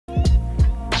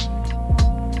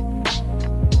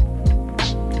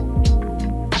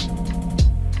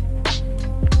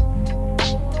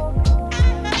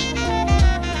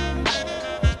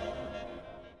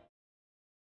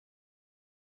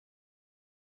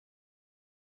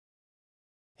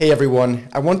Hey everyone,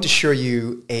 I want to show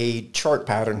you a chart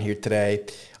pattern here today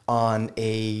on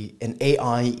an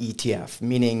AI ETF,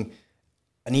 meaning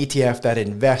an ETF that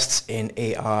invests in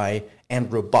AI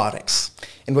and robotics.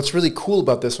 And what's really cool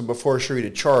about this one, before I show you the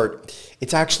chart,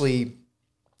 it's actually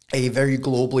a very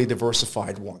globally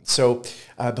diversified one. So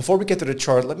before we get to the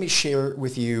chart, let me share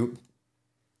with you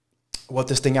what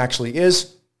this thing actually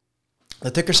is.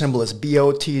 The ticker symbol is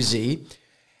BOTZ.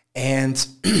 And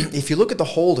if you look at the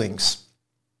holdings,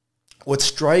 what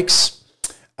strikes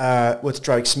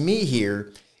me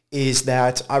here is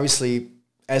that obviously,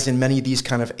 as in many of these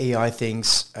kind of AI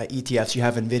things, ETFs, you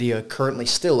have NVIDIA currently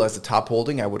still as the top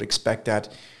holding. I would expect that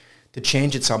to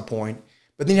change at some point.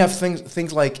 But then you have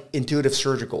things like Intuitive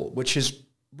Surgical, which is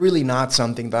really not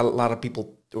something that a lot of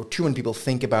people, or too many people,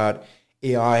 think about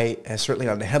AI, certainly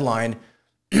on the headline.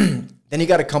 Then you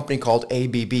got a company called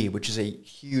ABB, which is a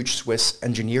huge Swiss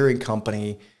engineering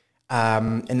company.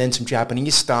 And then some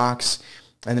Japanese stocks,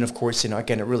 and then of course,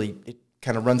 again, it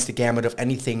kind of runs the gamut of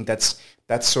anything that's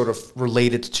sort of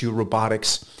related to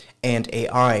robotics and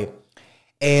AI.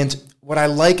 And what I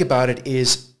like about it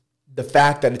is the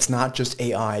fact that it's not just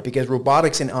AI, because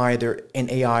robotics and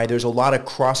AI, there's a lot of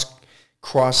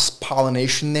cross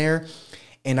pollination there,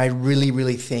 and I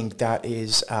really think that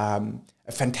is a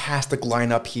fantastic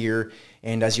lineup here.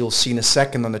 And as you'll see in a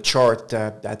second on the chart,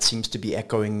 that seems to be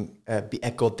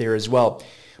echoed there as well.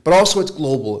 But also it's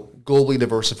globally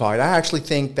diversified. I actually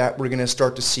think that we're going to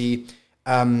start to see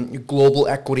global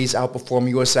equities outperform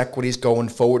U.S. equities going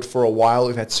forward for a while.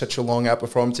 We've had such a long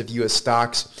outperformance of U.S.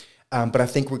 stocks. But I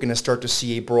think we're going to start to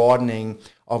see a broadening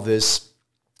of this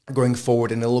going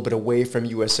forward and a little bit away from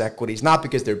U.S. equities. Not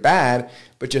because they're bad,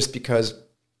 but just because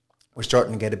we're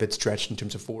starting to get a bit stretched in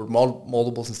terms of forward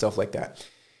multiples and stuff like that.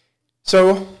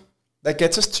 So that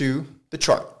gets us to the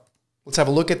chart. Let's have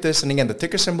a look at this. And again, the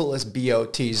ticker symbol is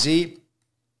BOTZ.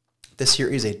 This here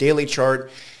is a daily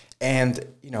chart. And,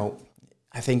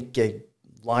 I think a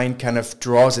line kind of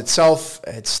draws itself.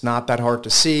 It's not that hard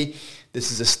to see. This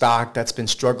is a stock that's been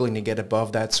struggling to get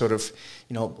above that sort of,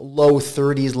 low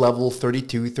 30s level,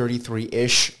 32,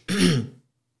 33-ish.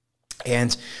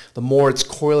 And the more it's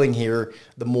coiling here,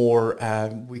 the more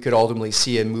we could ultimately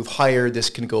see it move higher. This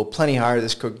can go plenty higher.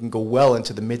 This can go well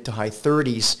into the mid to high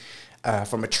 30s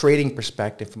from a trading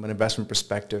perspective, from an investment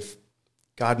perspective.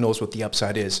 God knows what the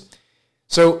upside is.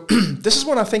 So this is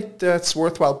one I think that's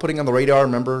worthwhile putting on the radar.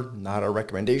 Remember, not a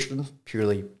recommendation,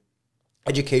 purely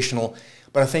educational.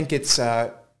 But I think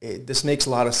this makes a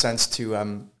lot of sense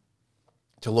to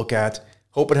look at.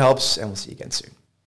 Hope it helps, and we'll see you again soon.